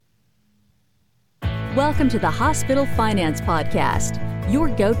Welcome to the Hospital Finance Podcast, your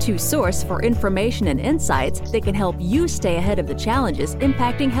go-to source for information and insights that can help you stay ahead of the challenges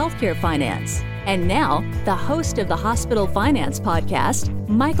impacting healthcare finance. And now, the host of the Hospital Finance Podcast,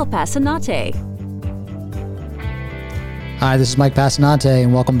 Michael Passanante. Hi, this is Mike Passanante,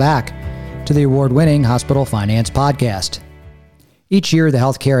 and welcome back to the award-winning Hospital Finance Podcast. Each year, the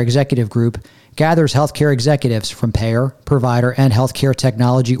Healthcare Executive Group gathers healthcare executives from payer, provider, and healthcare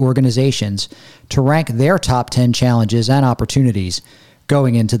technology organizations to rank their top 10 challenges and opportunities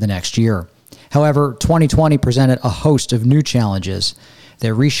going into the next year. However, 2020 presented a host of new challenges that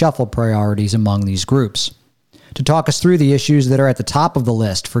reshuffled priorities among these groups. To talk us through the issues that are at the top of the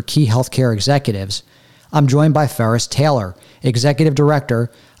list for key healthcare executives, I'm joined by Ferris Taylor, Executive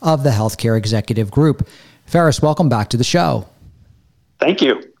Director of the Healthcare Executive Group. Ferris, welcome back to the show. Thank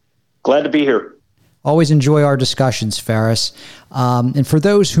you. Glad to be here. Always enjoy our discussions, Ferris. And for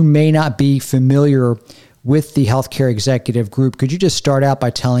those who may not be familiar with the Healthcare Executive Group, could you just start out by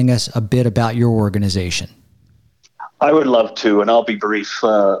telling us a bit about your organization? I would love to, and I'll be brief,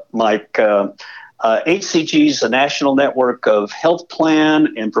 Mike. HCG is a national network of health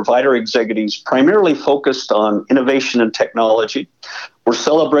plan and provider executives primarily focused on innovation and technology. We're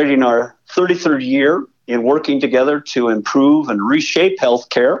celebrating our 33rd year in working together to improve and reshape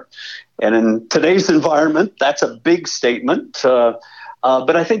healthcare. And in today's environment, that's a big statement. But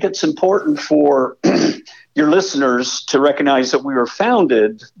I think it's important for your listeners to recognize that we were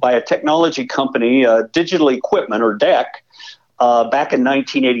founded by a technology company, Digital Equipment, or DEC, back in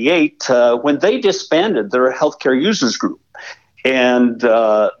 1988 when they disbanded their healthcare users group. And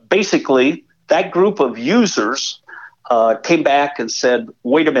basically, that group of users came back and said,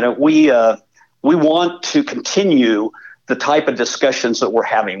 wait a minute, we want to continue the type of discussions that we're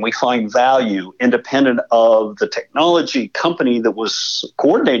having. We find value independent of the technology company that was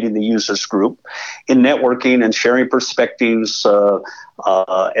coordinating the users group in networking and sharing perspectives,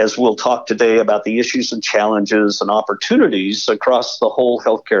 as we'll talk today about the issues and challenges and opportunities across the whole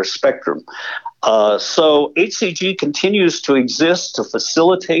healthcare spectrum. So HCG continues to exist to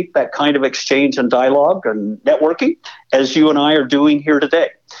facilitate that kind of exchange and dialogue and networking, as you and I are doing here today.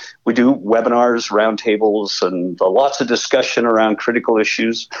 We do webinars, roundtables, and lots of discussion around critical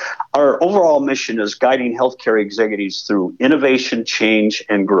issues. Our overall mission is guiding healthcare executives through innovation, change,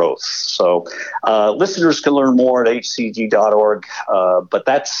 and growth. So listeners can learn more at hcg.org, but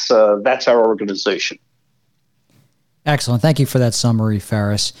that's our organization. Excellent. Thank you for that summary,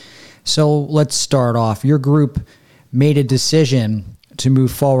 Ferris. So let's start off. Your group made a decision to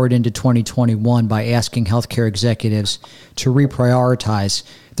move forward into 2021 by asking healthcare executives to reprioritize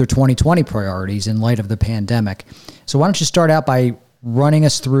their 2020 priorities in light of the pandemic. So why don't you start out by running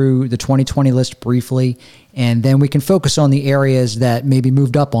us through the 2020 list briefly, and then we can focus on the areas that maybe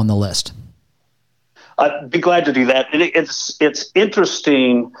moved up on the list. I'd be glad to do that. And it's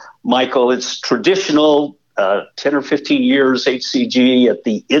interesting, Michael. It's traditional, 10 or 15 years HCG at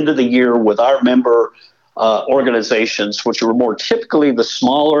the end of the year with our member organizations, which were more typically the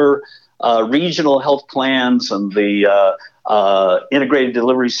smaller regional health plans and the integrated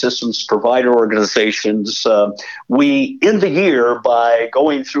delivery systems provider organizations. We end the year by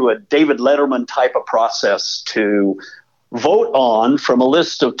going through a David Letterman type of process to vote on, from a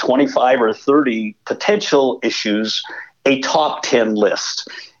list of 25 or 30 potential issues, a top 10 list.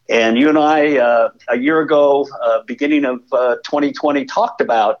 And you and I, a year ago, beginning of 2020, talked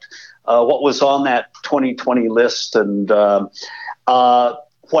about what was on that 2020 list. And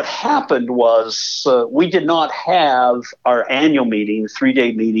what happened was we did not have our annual meeting,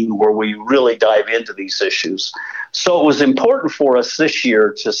 3-day meeting, where we really dive into these issues. So it was important for us this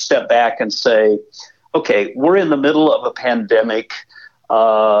year to step back and say, okay, we're in the middle of a pandemic.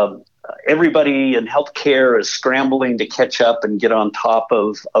 Everybody in healthcare is scrambling to catch up and get on top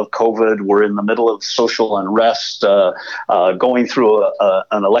of COVID. We're in the middle of social unrest, going through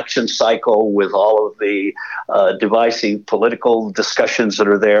an election cycle with all of the divisive political discussions that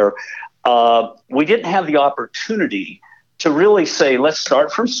are there. We didn't have the opportunity to really say, let's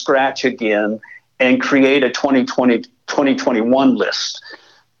start from scratch again and create a 2021 list.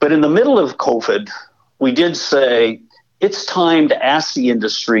 But in the middle of COVID, we did say, it's time to ask the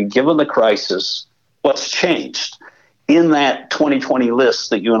industry, given the crisis, what's changed in that 2020 list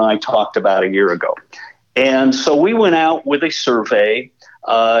that you and I talked about a year ago. And so we went out with a survey.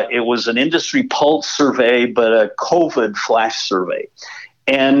 It was an industry pulse survey, but a COVID flash survey,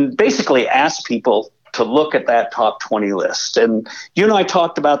 and basically asked people to look at that top 20 list. And you and I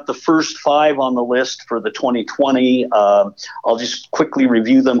talked about the first 5 on the list for the 2020. I'll just quickly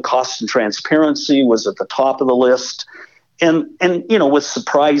review them. Cost and transparency was at the top of the list. And with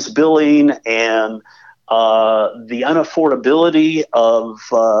surprise billing and the unaffordability of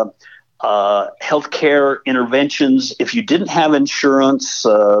healthcare interventions, if you didn't have insurance,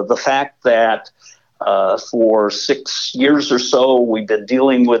 the fact that for 6 years or so, we've been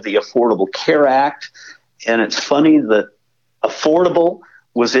dealing with the Affordable Care Act. And it's funny that affordable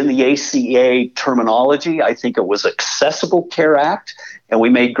was in the ACA terminology. I think it was Accessible Care Act, and we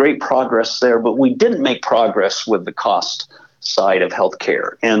made great progress there, but we didn't make progress with the cost side of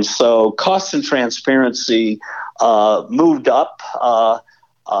healthcare. And so cost and transparency moved up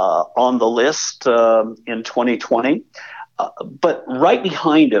on the list in 2020. But right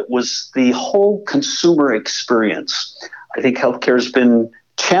behind it was the whole consumer experience. I think healthcare has been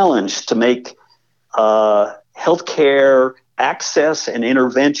challenged to make healthcare access and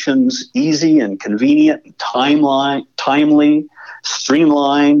interventions easy and convenient, and timely,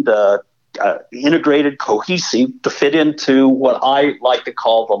 streamlined, integrated, cohesive, to fit into what I like to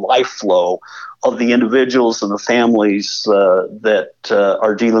call the life flow of the individuals and the families that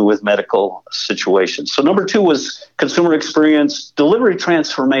are dealing with medical situations. So number 2 was consumer experience. Delivery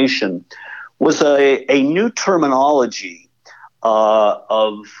transformation was a new terminology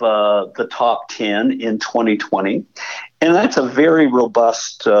of the top 10 in 2020. And that's a very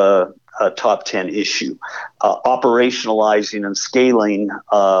robust top 10 issue, operationalizing and scaling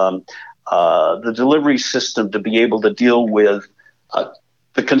the delivery system to be able to deal with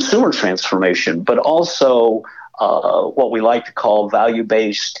the consumer transformation, but also what we like to call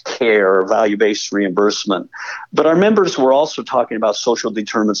value-based care, value-based reimbursement. But our members were also talking about social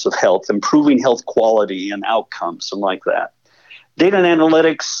determinants of health, improving health quality and outcomes, and like that. Data and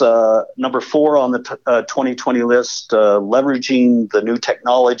analytics, number 4 on the 2020 list, leveraging the new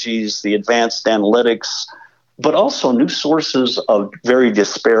technologies, the advanced analytics, but also new sources of very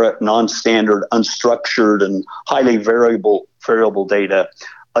disparate, non-standard, unstructured, and highly variable data.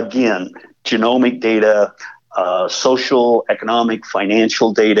 Again, genomic data, social, economic,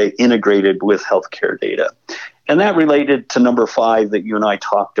 financial data integrated with healthcare data. And that related to number 5 that you and I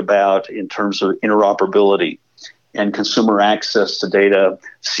talked about in terms of interoperability and consumer access to data.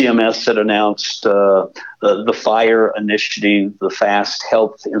 CMS had announced the FHIR initiative, the Fast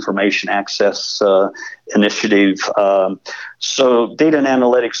Health Information Access initiative. So data and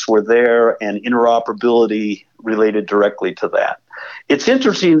analytics were there, and interoperability related directly to that. It's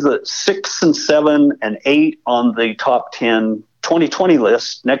interesting that 6 and 7 and 8 on the top 10 2020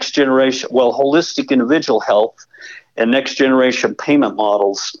 list, next generation, holistic individual health and next generation payment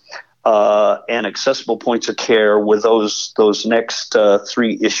models, and accessible points of care with those next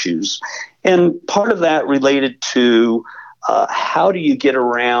 3 issues. And part of that related to how do you get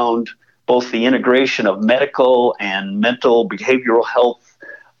around both the integration of medical and mental behavioral health,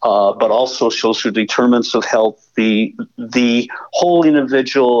 but also social determinants of health, the whole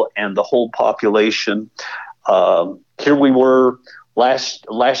individual and the whole population. Here we were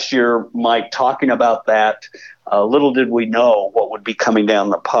last year, Mike, talking about that. Little did we know what would be coming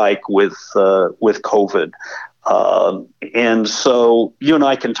down the pike with COVID. And so you and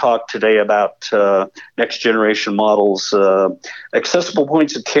I can talk today about next generation models. Accessible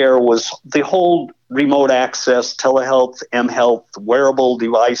points of care was the whole remote access, telehealth, mHealth, wearable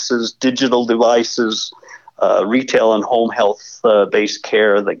devices, digital devices, retail and home health based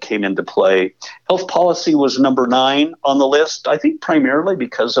care that came into play. Health policy was number 9 on the list, I think primarily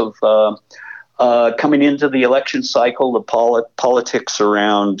because of coming into the election cycle, the politics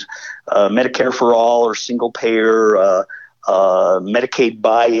around Medicare for all or single payer, Medicaid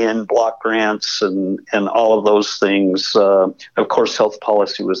buy-in, block grants, and all of those things. Of course, health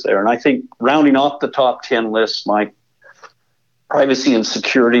policy was there. And I think rounding off the top 10 list, Mike, privacy and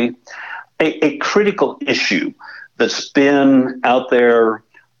security, a critical issue that's been out there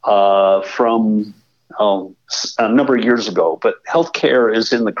from a number of years ago, but healthcare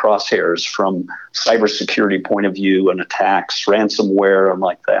is in the crosshairs from cybersecurity point of view and attacks, ransomware, and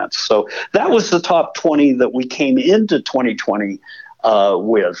like that. So that was the top 20 that we came into 2020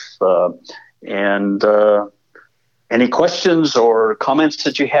 with. And any questions or comments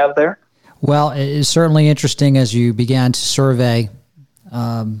that you have there? Well, it's certainly interesting as you began to survey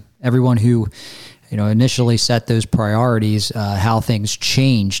everyone who initially set those priorities, how things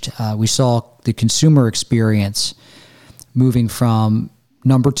changed. We saw the consumer experience moving from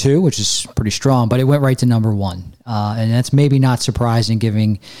number 2, which is pretty strong, but it went right to number 1. And that's maybe not surprising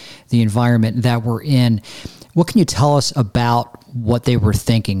given the environment that we're in. What can you tell us about what they were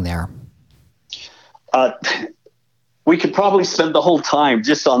thinking there? We could probably spend the whole time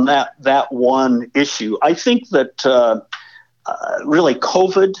just on that one issue. I think that really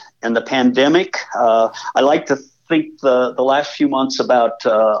COVID and the pandemic, I like to think the last few months about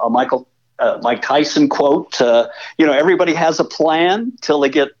a Mike Tyson quote. Everybody has a plan till they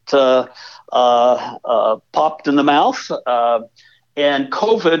get popped in the mouth. And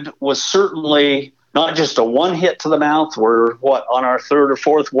COVID was certainly not just a one hit to the mouth. We're on our third or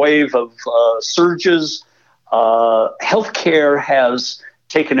fourth wave of surges. Healthcare has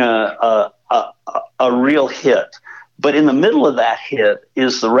taken a real hit. But in the middle of that hit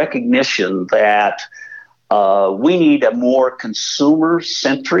is the recognition that we need a more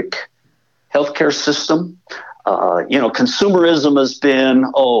consumer-centric healthcare system. Consumerism has been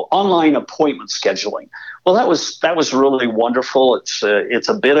online appointment scheduling. Well, that was really wonderful. It's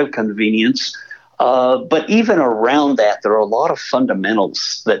a bit of convenience, but even around that, there are a lot of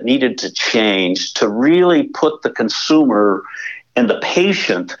fundamentals that needed to change to really put the consumer and the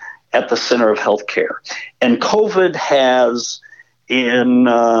patient at the center of healthcare. And COVID has, in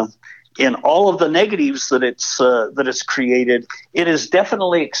all of the negatives that it's created, it has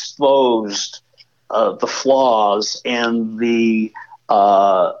definitely exposed the flaws and the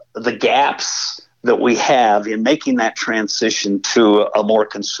gaps that we have in making that transition to a more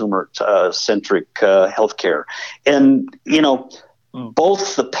consumer-centric healthcare. And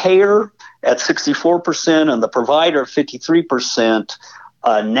both the payer at 64% and the provider 53%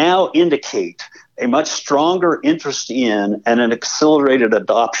 now indicate a much stronger interest in and an accelerated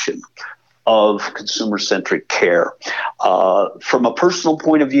adoption of consumer-centric care. From a personal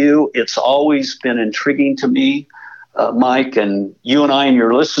point of view, it's always been intriguing to me, Mike, and you and I and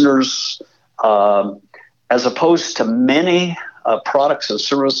your listeners, as opposed to many products and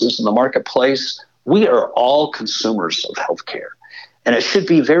services in the marketplace, we are all consumers of healthcare. And it should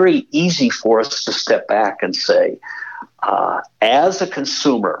be very easy for us to step back and say, as a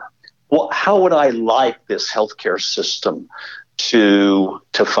consumer, how would I like this healthcare system to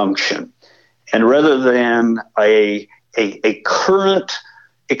function? And rather than a current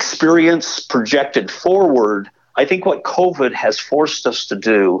experience projected forward, I think what COVID has forced us to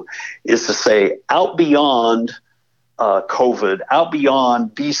do is to say, out beyond COVID, out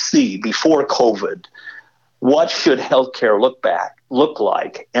beyond BC, before COVID, what should healthcare look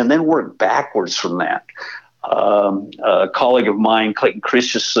like? And then work backwards from that. A colleague of mine, Clayton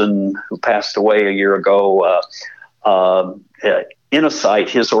Christensen, who passed away a year ago, Innosight,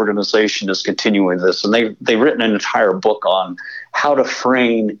 his organization, is continuing this, and they've written an entire book on how to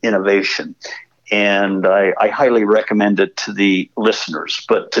frame innovation, and I highly recommend it to the listeners.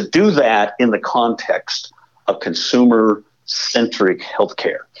 But to do that in the context of consumer-centric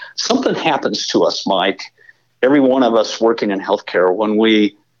healthcare, something happens to us, Mike. Every one of us working in healthcare, when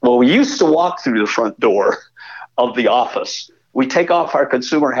we used to walk through the front door of the office. We take off our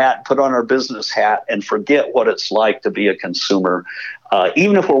consumer hat, put on our business hat, and forget what it's like to be a consumer.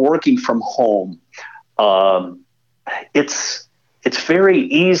 Even if we're working from home, it's very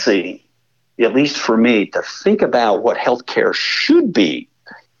easy, at least for me, to think about what healthcare should be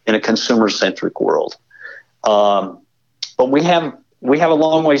in a consumer-centric world. But we have a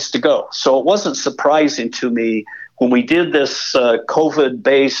long ways to go. So it wasn't surprising to me when we did this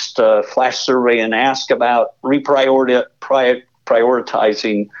COVID-based flash survey and asked about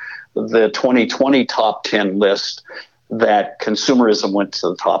reprioritizing the 2020 top 10 list, that consumerism went to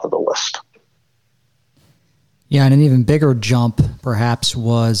the top of the list. Yeah, and an even bigger jump, perhaps,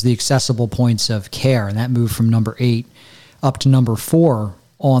 was the accessible points of care, and that moved from number 8 up to number 4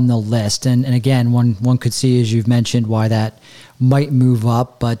 on the list. And again, one could see, as you've mentioned, why that might move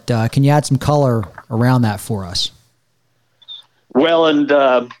up, but can you add some color around that for us? Well, and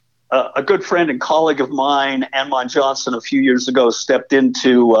a good friend and colleague of mine, Anmon Johnson, a few years ago stepped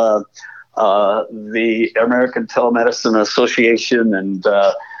into the American Telemedicine Association, and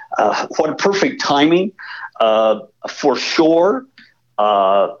what a perfect timing. For sure,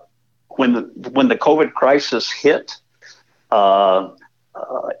 when the COVID crisis hit,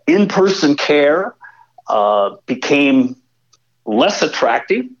 in-person care became less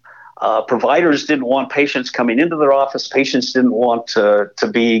attractive. Providers didn't want patients coming into their office. Patients didn't want to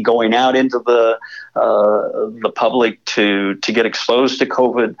be going out into the public to get exposed to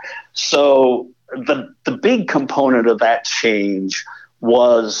COVID. So the big component of that change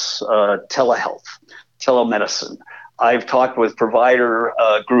was telehealth, telemedicine. I've talked with provider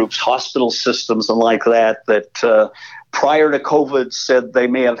groups, hospital systems, and like that prior to COVID said they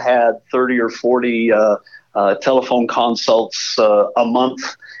may have had 30 or 40 telephone consults a month.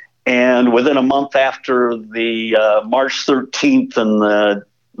 And within a month after the March 13th and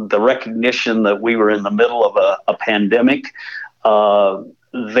the recognition that we were in the middle of a pandemic,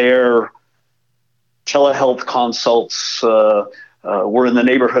 their telehealth consults we're in the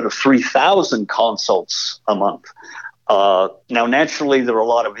neighborhood of 3,000 consults a month. Now, naturally, there are a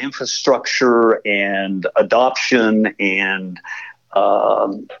lot of infrastructure and adoption and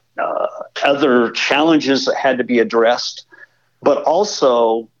other challenges that had to be addressed, but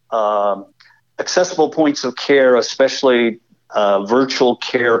also accessible points of care, especially virtual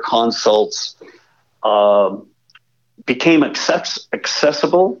care consults, became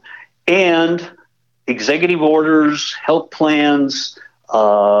accessible, and executive orders, health plans,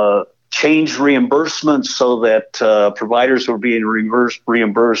 changed reimbursements so that providers were being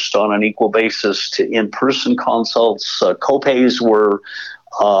reimbursed on an equal basis to in-person consults. Copays were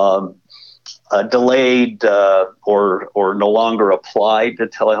delayed or no longer applied to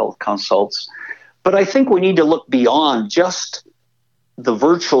telehealth consults. But I think we need to look beyond just the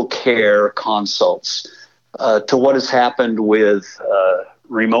virtual care consults to what has happened with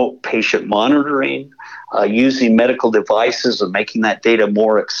remote patient monitoring, using medical devices and making that data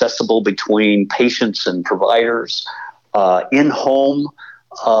more accessible between patients and providers, in-home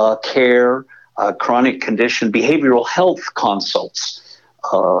care, chronic condition, behavioral health consults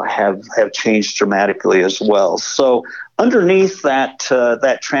have changed dramatically as well. So underneath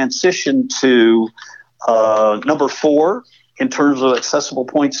that transition to number 4, in terms of accessible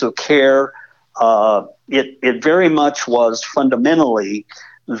points of care, it very much was fundamentally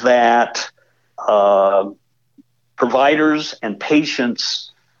that providers and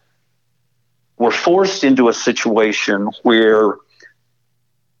patients were forced into a situation where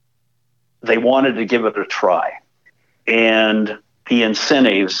they wanted to give it a try. And the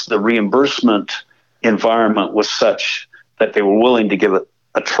incentives, the reimbursement environment was such that they were willing to give it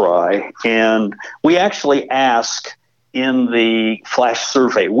a try. And we actually asked in the flash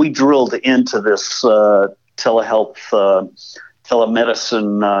survey, we drilled into this telehealth,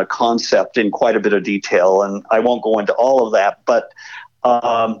 telemedicine concept in quite a bit of detail, and I won't go into all of that, but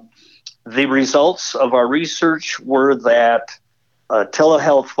the results of our research were that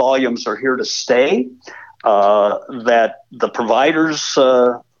telehealth volumes are here to stay, that the providers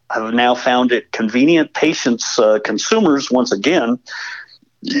have now found it convenient. Patients, consumers, once again,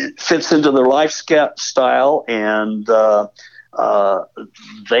 fits into their lifestyle, and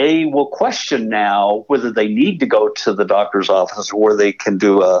they will question now whether they need to go to the doctor's office or they can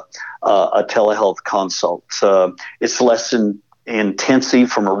do a telehealth consult. It's less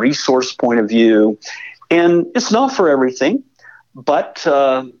intensive from a resource point of view, and it's not for everything, but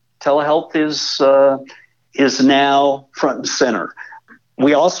telehealth is now front and center.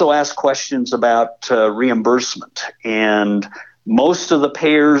 We also ask questions about reimbursement, and most of the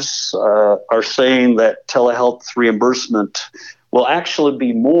payers are saying that telehealth reimbursement will actually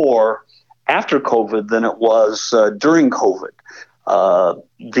be more after COVID than it was during COVID.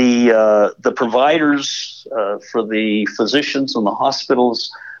 The providers, for the physicians and the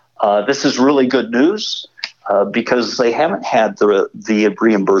hospitals, this is really good news because they haven't had the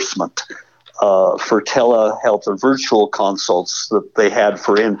reimbursement for telehealth or virtual consults that they had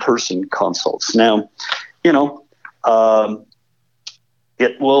for in-person consults. Now,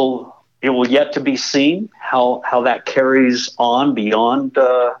 it will yet to be seen how that carries on beyond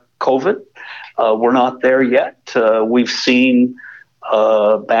COVID. We're not there yet. We've seen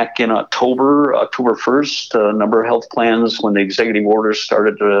back in October 1st, a number of health plans, when the executive orders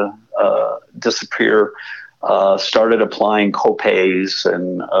started to disappear, started applying copays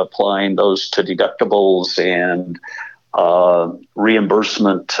and applying those to deductibles, and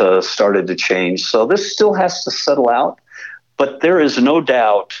reimbursement started to change. So this still has to settle out. But there is no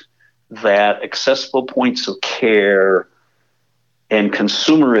doubt that accessible points of care and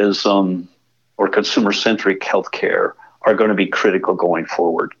consumerism or consumer-centric healthcare are going to be critical going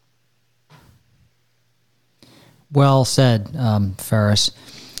forward. Well said, Ferris.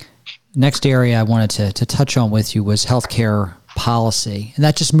 Next area I wanted to touch on with you was healthcare policy. And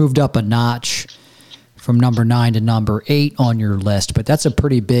that just moved up a notch from number 9 to number 8 on your list, but that's a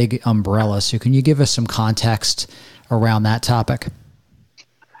pretty big umbrella. So can you give us some context around that topic?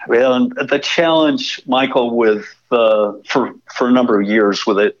 Well, the challenge, Michael, with for a number of years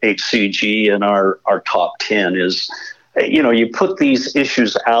with HCG and our top 10 is, you put these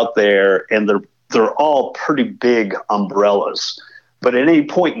issues out there and they're all pretty big umbrellas. But at any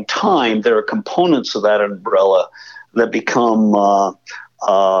point in time, there are components of that umbrella that become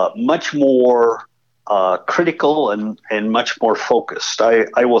much more critical and much more focused.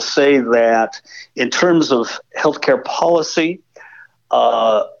 I will say that in terms of healthcare policy,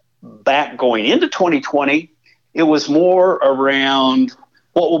 back going into 2020, it was more around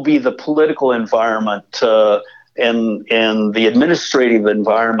what will be the political environment and the administrative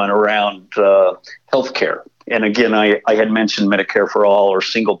environment around healthcare. and again, I had mentioned Medicare for All or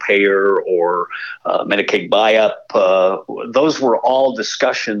single payer or Medicaid buy-up. Those were all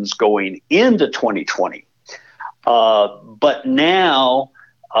discussions going into 2020. But now,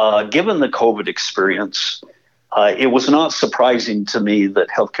 given the COVID experience, it was not surprising to me that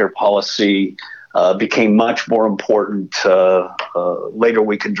healthcare policy became much more important. Later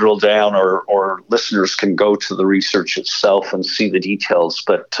we can drill down, or listeners can go to the research itself and see the details.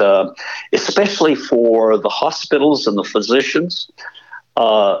 But especially for the hospitals and the physicians,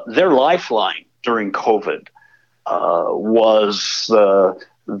 their lifeline during COVID was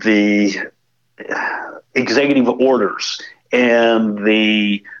the executive orders and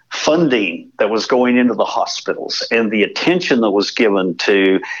the funding that was going into the hospitals and the attention that was given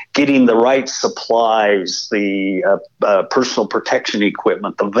to getting the right supplies, the personal protection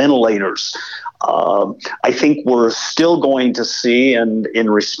equipment, the ventilators. I think we're still going to see, and in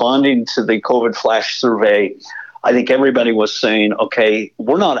responding to the COVID flash survey, I think everybody was saying, okay,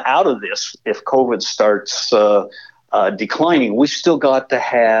 we're not out of this if COVID starts declining. We still got to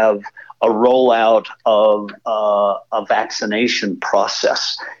have a rollout of a vaccination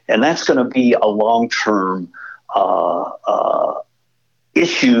process. And that's going to be a long-term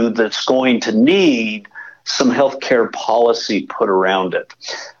issue that's going to need some healthcare policy put around it.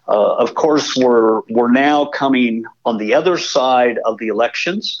 Of course, we're now coming on the other side of the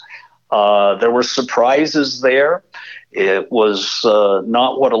elections. There were surprises there. It was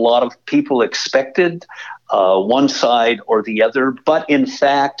not what a lot of people expected, one side or the other. But in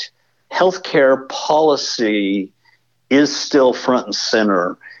fact, healthcare policy is still front and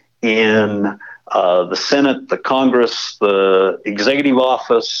center in the Senate, the Congress, the executive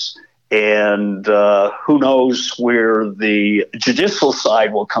office, and who knows where the judicial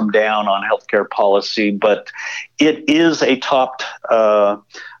side will come down on healthcare policy. But it is a top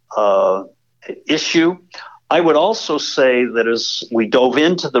issue. I would also say that as we dove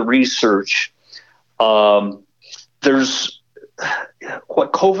into the research, there's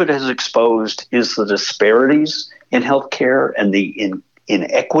what COVID has exposed is the disparities in healthcare and the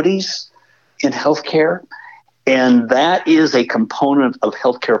inequities in healthcare. And that is a component of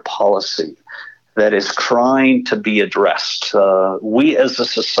healthcare policy that is trying to be addressed. We as a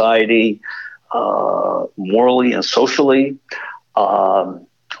society, morally and socially, are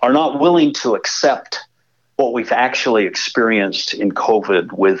not willing to accept what we've actually experienced in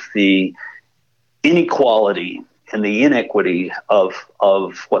COVID with the inequality and the inequity of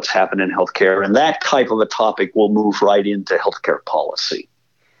what's happened in healthcare. And that type of a topic will move right into healthcare policy.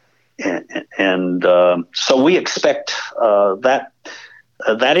 And so we expect that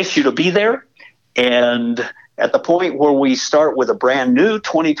issue to be there. And at the point where we start with a brand new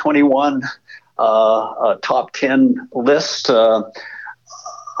 2021 top 10 list,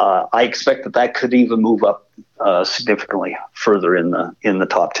 I expect that could even move up significantly further in the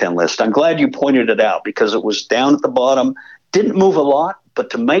top 10 list. I'm glad you pointed it out because it was down at the bottom, didn't move a lot, but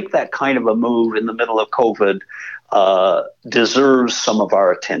to make that kind of a move in the middle of COVID deserves some of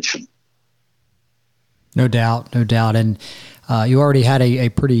our attention. No doubt. And you already had a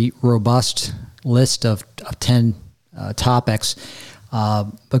pretty robust list of 10 topics,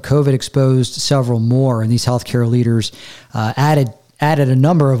 but COVID exposed several more, and these healthcare leaders added a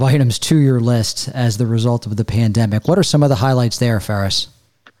number of items to your list as the result of the pandemic. What are some of the highlights there, Ferris?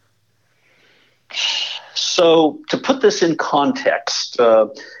 So to put this in context,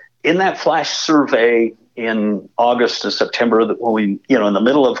 in that flash survey in August and September, when we, in the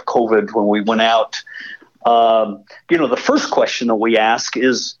middle of COVID, when we went out, the first question that we ask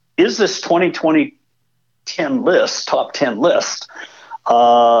is this 2020 top 10 list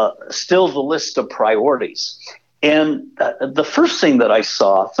still the list of priorities? And the first thing that I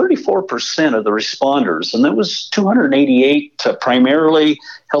saw, 34% of the responders, and that was 288 primarily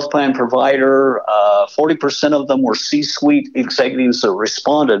health plan provider, 40% of them were C-suite executives that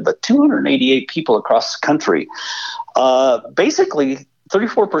responded, but 288 people across the country. Basically,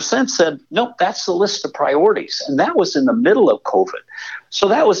 34% said, nope, that's the list of priorities. And that was in the middle of COVID. So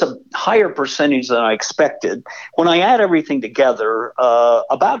that was a higher percentage than I expected. When I add everything together,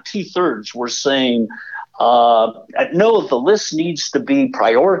 about 2/3 were saying, no, the list needs to be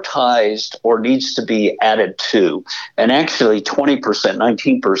prioritized or needs to be added to. And actually 20%,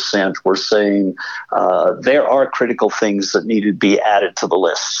 19% were saying there are critical things that need to be added to the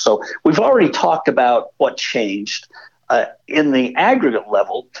list. So we've already talked about what changed. In the aggregate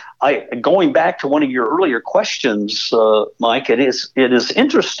level, going back to one of your earlier questions, Mike, it is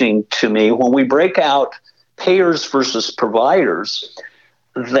interesting to me when we break out payers versus providers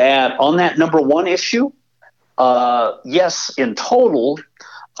that on that number one issue, yes, in total,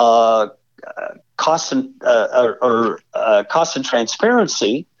 cost and cost and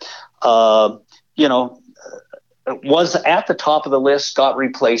transparency, was at the top of the list, got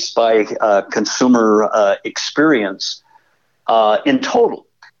replaced by consumer experience in total.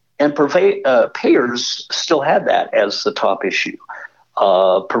 And payers still had that as the top issue.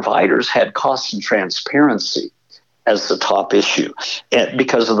 Providers had cost and transparency as the top issue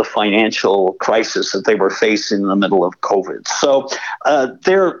because of the financial crisis that they were facing in the middle of COVID. So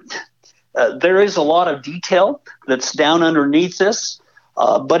there is a lot of detail that's down underneath this.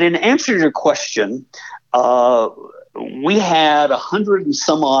 But in answer to your question, we had 100 and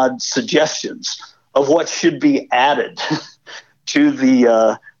some odd suggestions of what should be added to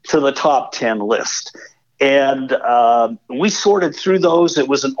the top 10 list. And we sorted through those. It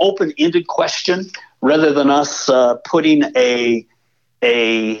was an open-ended question rather than us putting a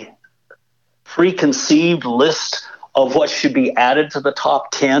preconceived list of what should be added to the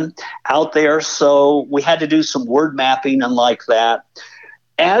top 10 out there. So we had to do some word mapping and like that.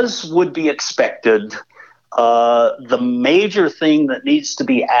 As would be expected, the major thing that needs to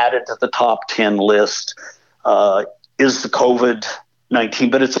be added to the top 10 list is the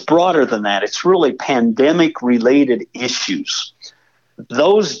COVID-19, but it's broader than that. It's really pandemic-related issues.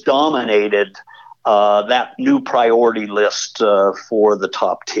 Those dominated that new priority list for the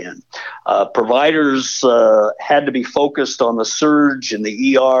top 10. Providers had to be focused on the surge in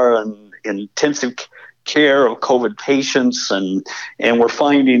the ER and intensive care of COVID patients, and we're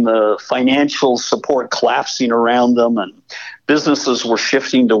finding the financial support collapsing around them, and businesses were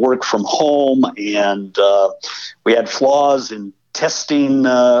shifting to work from home, and we had flaws in testing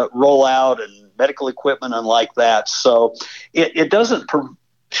rollout and medical equipment and like that. So it doesn't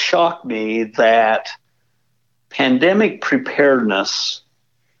shock me that pandemic preparedness,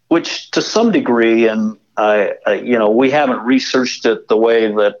 which to some degree, and we haven't researched it the way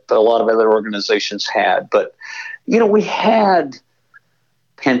that a lot of other organizations had, but we had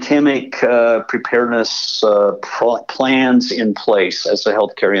pandemic preparedness plans in place as a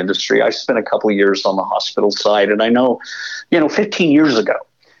healthcare industry. I spent a couple of years on the hospital side, and I know, 15 years ago,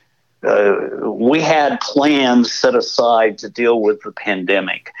 we had plans set aside to deal with the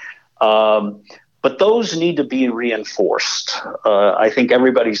pandemic. But those need to be reinforced. I think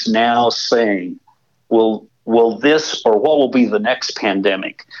everybody's now saying, will this, or what will be the next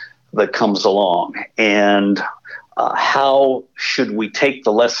pandemic that comes along? And how should we take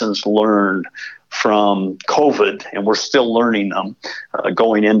the lessons learned from COVID, and we're still learning them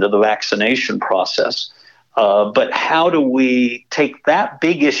going into the vaccination process. But how do we take that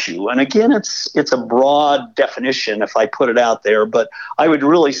big issue? And again, it's a broad definition if I put it out there, but I would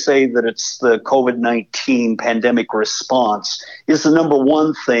really say that it's the COVID-19 pandemic response is the number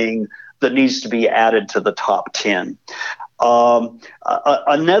one thing that needs to be added to the top 10.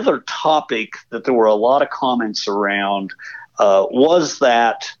 Another topic that there were a lot of comments around was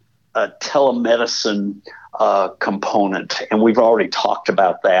that telemedicine component, and we've already talked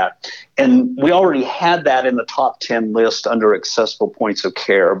about that. And we already had that in the top 10 list under accessible points of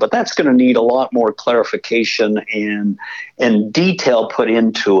care, but that's going to need a lot more clarification and detail put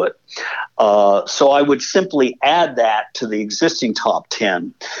into it. So I would simply add that to the existing top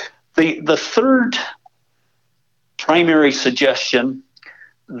 10. The third primary suggestion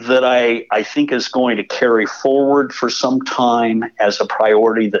that I think is going to carry forward for some time as a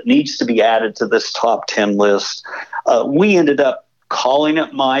priority that needs to be added to this top 10 list. We ended up calling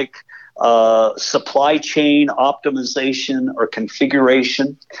it, Mike, supply chain optimization or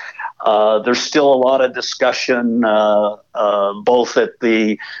configuration. There's still a lot of discussion, both at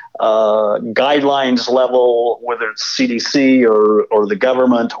the guidelines level, whether it's CDC or the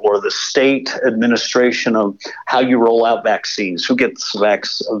government or the state administration, of how you roll out vaccines, who gets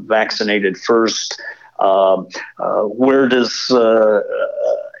vaccinated first, where does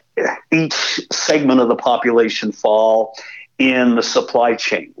each segment of the population fall in the supply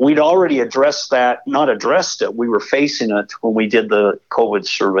chain. We'd already not addressed it, we were facing it when we did the COVID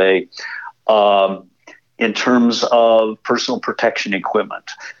survey in terms of personal protection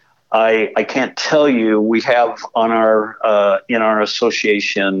equipment. I can't tell you, we have on in our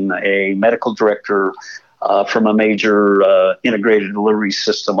association a medical director from a major integrated delivery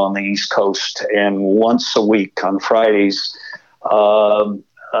system on the East Coast, and once a week on Fridays,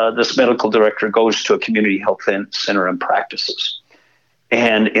 this medical director goes to a community health center and practices.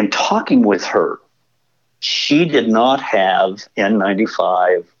 And in talking with her, she did not have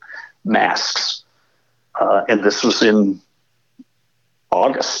N95 masks. And this was in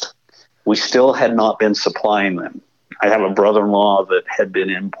August. We still had not been supplying them. I have a brother-in-law that had been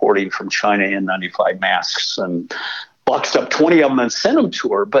importing from China N95 masks and boxed up 20 of them and sent them to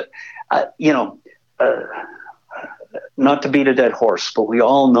her. But, not to beat a dead horse, but we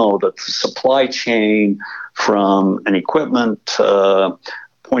all know that the supply chain from an equipment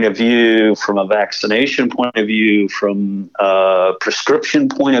point of view, from a vaccination point of view, from a prescription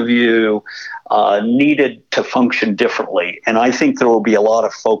point of view, needed to function differently. And I think there will be a lot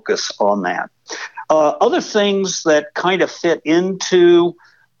of focus on that. Other things that kind of fit into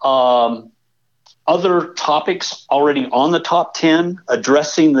other topics already on the top 10,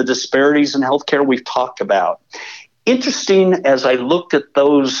 addressing the disparities in healthcare we've talked about. Interesting, as I looked at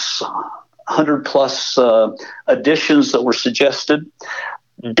those 100 plus additions that were suggested,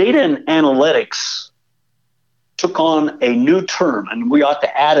 data and analytics took on a new term, and we ought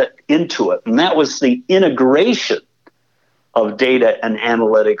to add it into it, and that was the integration of data and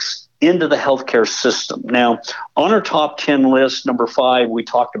analytics into the healthcare system. Now, on our top 10 list, number 5, we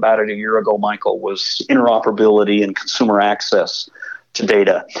talked about it a year ago, Michael, was interoperability and consumer access to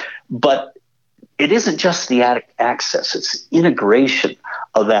data. But it isn't just the access, it's integration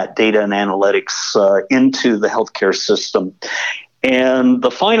of that data and analytics into the healthcare system. And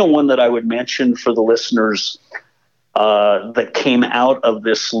the final one that I would mention for the listeners that came out of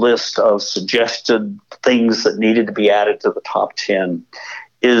this list of suggested things that needed to be added to the top 10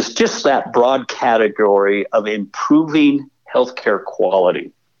 is just that broad category of improving healthcare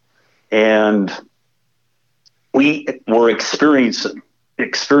quality. And we were experiencing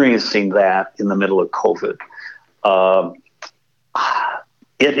that in the middle of COVID.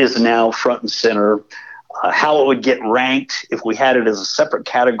 It is now front and center. How it would get ranked if we had it as a separate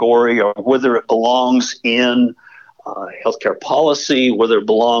category, or whether it belongs in healthcare policy, whether it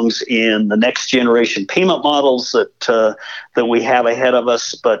belongs in the next generation payment models that we have ahead of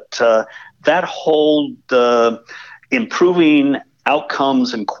us. But that whole improving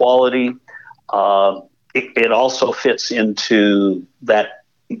outcomes and quality, it also fits into that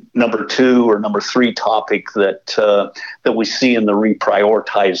number 2 or number 3 topic that we see in the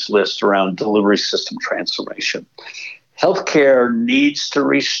reprioritized list around delivery system transformation. Healthcare needs to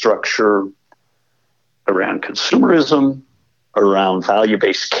restructure around consumerism, around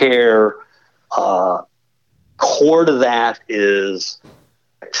value-based care. Core to that is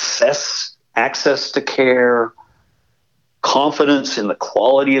access to care, confidence in the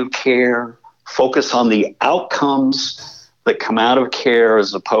quality of care, focus on the outcomes that come out of care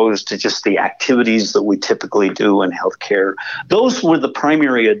as opposed to just the activities that we typically do in healthcare. Those were the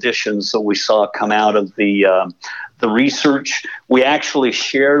primary additions that we saw come out of the research. We actually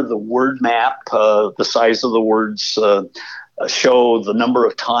share the word map, the size of the words show the number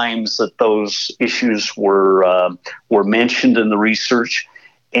of times that those issues were mentioned in the research.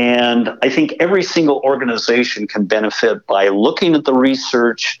 And I think every single organization can benefit by looking at the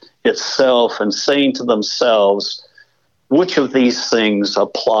research itself and saying to themselves, which of these things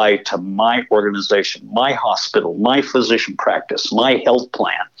apply to my organization, my hospital, my physician practice, my health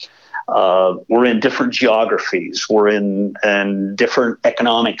plan? We're in different geographies. We're in different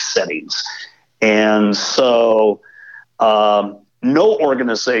economic settings. And so no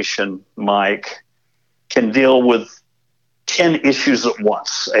organization, Mike, can deal with 10 issues at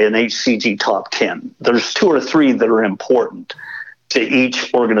once, an HCG top 10. There's 2 or 3 that are important to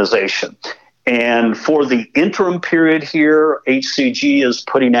each organization. And for the interim period here, HCG is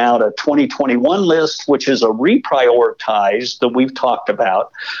putting out a 2021 list, which is a reprioritized that we've talked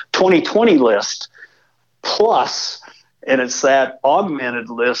about, 2020 list plus, and it's that augmented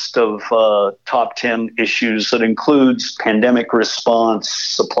list of top 10 issues that includes pandemic response,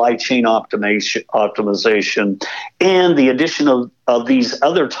 supply chain optimization, and the addition of these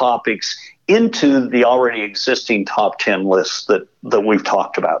other topics into the already existing top 10 lists that we've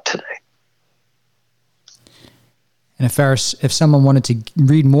talked about today. And Ferris, if someone wanted to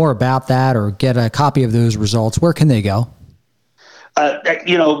read more about that or get a copy of those results, where can they go?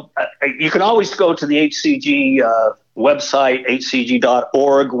 You can always go to the HCG website,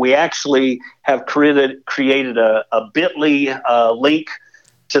 hcg.org. We actually have created a bit.ly link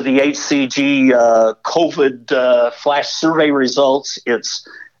to the HCG COVID flash survey results. It's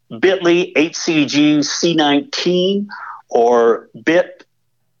bit.ly HCG C19 or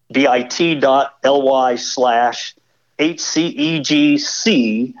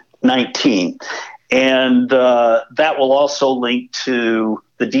bit.ly/HCEGC19. And that will also link to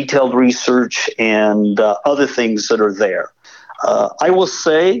the detailed research and other things that are there. I will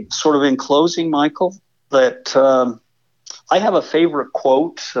say, sort of in closing, Michael, that I have a favorite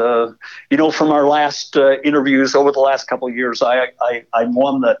quote. From our last interviews over the last couple of years, I'm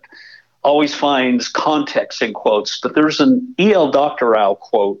one that always finds context in quotes. But there's an E.L. Doctorow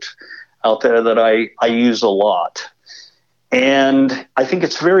quote out there that I use a lot. And I think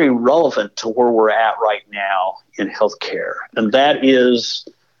it's very relevant to where we're at right now in healthcare. And that is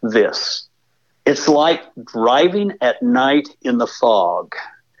this. It's like driving at night in the fog.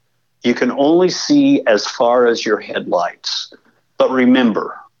 You can only see as far as your headlights. But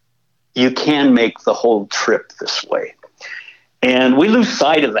remember, you can make the whole trip this way. And we lose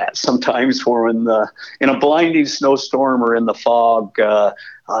sight of that sometimes when we're in a blinding snowstorm or in the fog.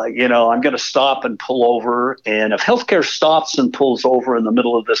 I'm going to stop and pull over. And if healthcare stops and pulls over in the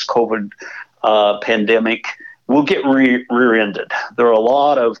middle of this COVID pandemic, we'll get rear-ended. There are a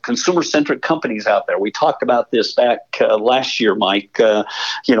lot of consumer-centric companies out there. We talked about this back last year, Mike.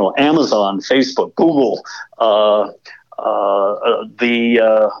 Amazon, Facebook, Google, the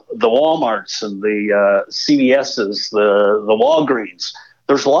Walmarts and the CVS's, the Walgreens.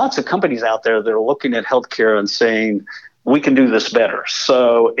 There's lots of companies out there that are looking at healthcare and saying, we can do this better.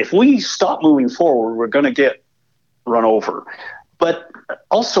 So if we stop moving forward, we're going to get run over. But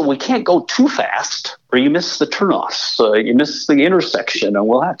also, we can't go too fast or you miss the turnoffs. You miss the intersection, and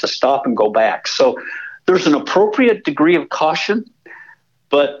we'll have to stop and go back. So there's an appropriate degree of caution.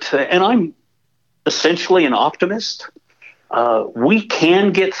 And I'm essentially an optimist. We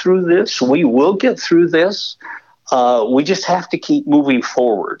can get through this. We will get through this. We just have to keep moving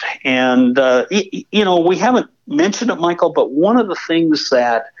forward. And, we haven't mentioned it, Michael, but one of the things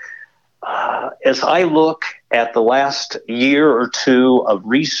that, as I look at the last year or two of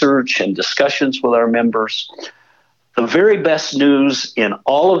research and discussions with our members, the very best news in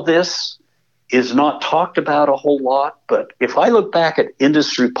all of this is not talked about a whole lot. But if I look back at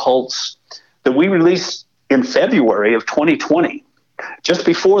Industry Pulse that we released in February of 2020, just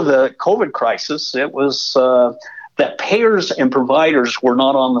before the COVID crisis, it was that payers and providers were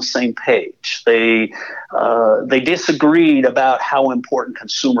not on the same page. They disagreed about how important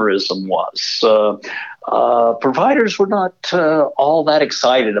consumerism was. Providers were not all that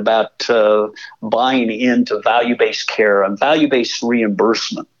excited about buying into value-based care and value-based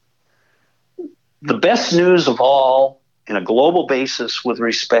reimbursement. The best news of all, in a global basis with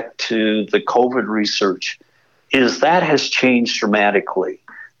respect to the COVID research, is that has changed dramatically.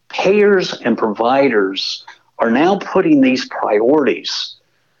 Payers and providers are now putting these priorities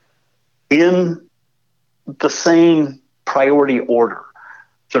in the same priority order.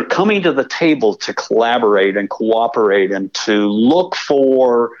 They're coming to the table to collaborate and cooperate and to look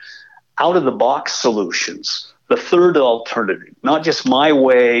for out-of-the-box solutions, the third alternative, not just my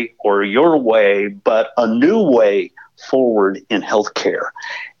way or your way, but a new way forward in healthcare.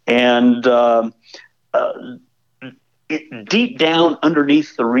 And deep down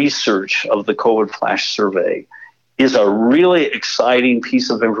underneath the research of the COVID Flash Survey is a really exciting piece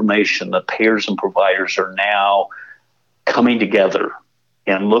of information that payers and providers are now coming together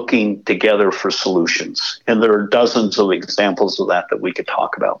and looking together for solutions. And there are dozens of examples of that we could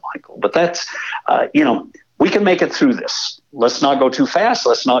talk about, Michael. But that's, we can make it through this. Let's not go too fast.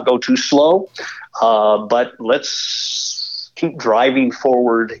 Let's not go too slow. But let's keep driving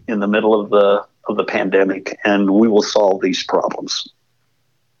forward in the middle of the pandemic, and we will solve these problems.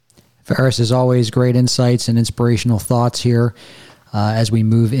 Ferris, as always, great insights and inspirational thoughts here as we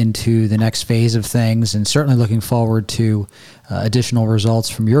move into the next phase of things, and certainly looking forward to additional results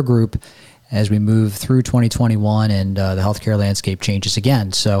from your group as we move through 2021 and the healthcare landscape changes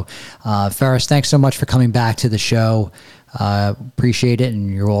again. So, Ferris, thanks so much for coming back to the show. Appreciate it,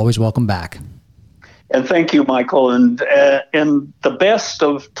 and you're always welcome back. And thank you, Michael. And the best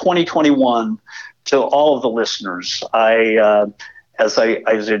of 2021 to all of the listeners. As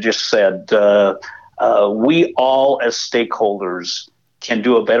I just said, we all as stakeholders can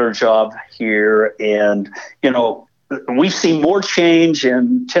do a better job here. And, we've seen more change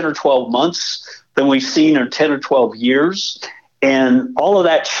in 10 or 12 months than we've seen in 10 or 12 years. And all of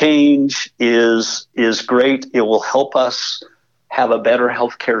that change is great. It will help us have a better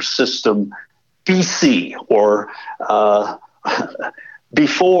healthcare system BC, or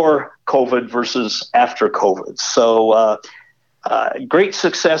before COVID versus after COVID. So great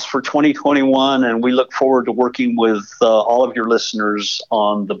success for 2021, and we look forward to working with all of your listeners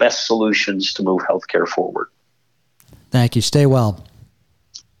on the best solutions to move healthcare forward. Thank you. Stay well.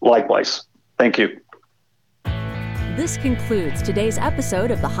 Likewise. Thank you. This concludes today's episode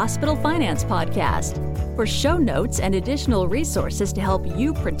of the Hospital Finance Podcast. For show notes and additional resources to help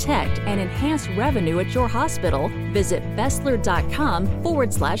you protect and enhance revenue at your hospital, visit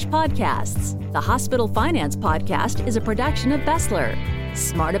Bessler.com/podcasts. The Hospital Finance Podcast is a production of Bessler.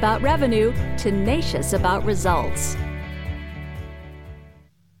 Smart about revenue, tenacious about results.